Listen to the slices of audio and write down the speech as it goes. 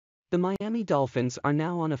The Miami Dolphins are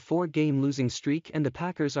now on a 4-game losing streak and the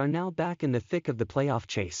Packers are now back in the thick of the playoff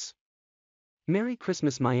chase. Merry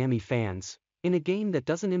Christmas, Miami fans. In a game that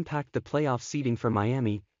doesn't impact the playoff seeding for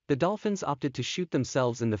Miami, the Dolphins opted to shoot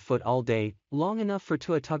themselves in the foot all day, long enough for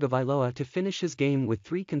Tua Tagovailoa to finish his game with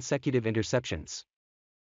 3 consecutive interceptions.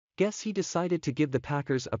 Guess he decided to give the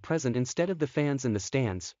Packers a present instead of the fans in the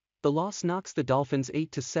stands. The loss knocks the Dolphins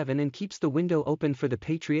 8-7 and keeps the window open for the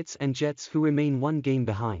Patriots and Jets, who remain 1 game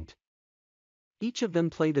behind. Each of them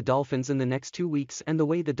play the Dolphins in the next 2 weeks, and the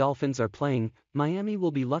way the Dolphins are playing, Miami will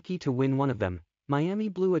be lucky to win one of them. Miami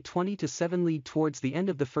blew a 20-7 lead towards the end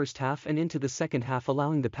of the first half and into the second half,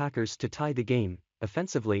 allowing the Packers to tie the game.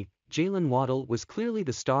 Offensively, Jalen Waddle was clearly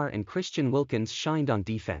the star and Christian Wilkins shined on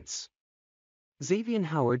defense. Xavier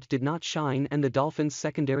Howard did not shine, and the Dolphins'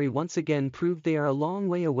 secondary once again proved they are a long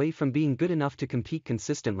way away from being good enough to compete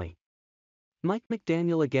consistently. Mike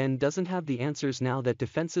McDaniel again doesn't have the answers now that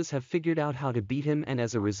defenses have figured out how to beat him, and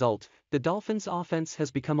as a result, the Dolphins' offense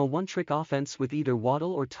has become a one-trick offense with either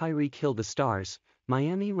Waddle or Tyreek Hill the stars.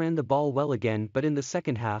 Miami ran the ball well again, but in the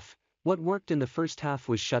second half, what worked in the first half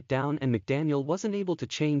was shut down and McDaniel wasn't able to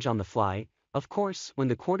change on the fly. Of course, when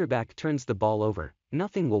the quarterback turns the ball over,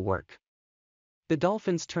 nothing will work. The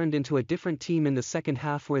Dolphins turned into a different team in the second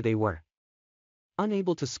half, where they were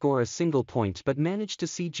unable to score a single point but managed to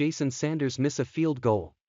see Jason Sanders miss a field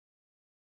goal.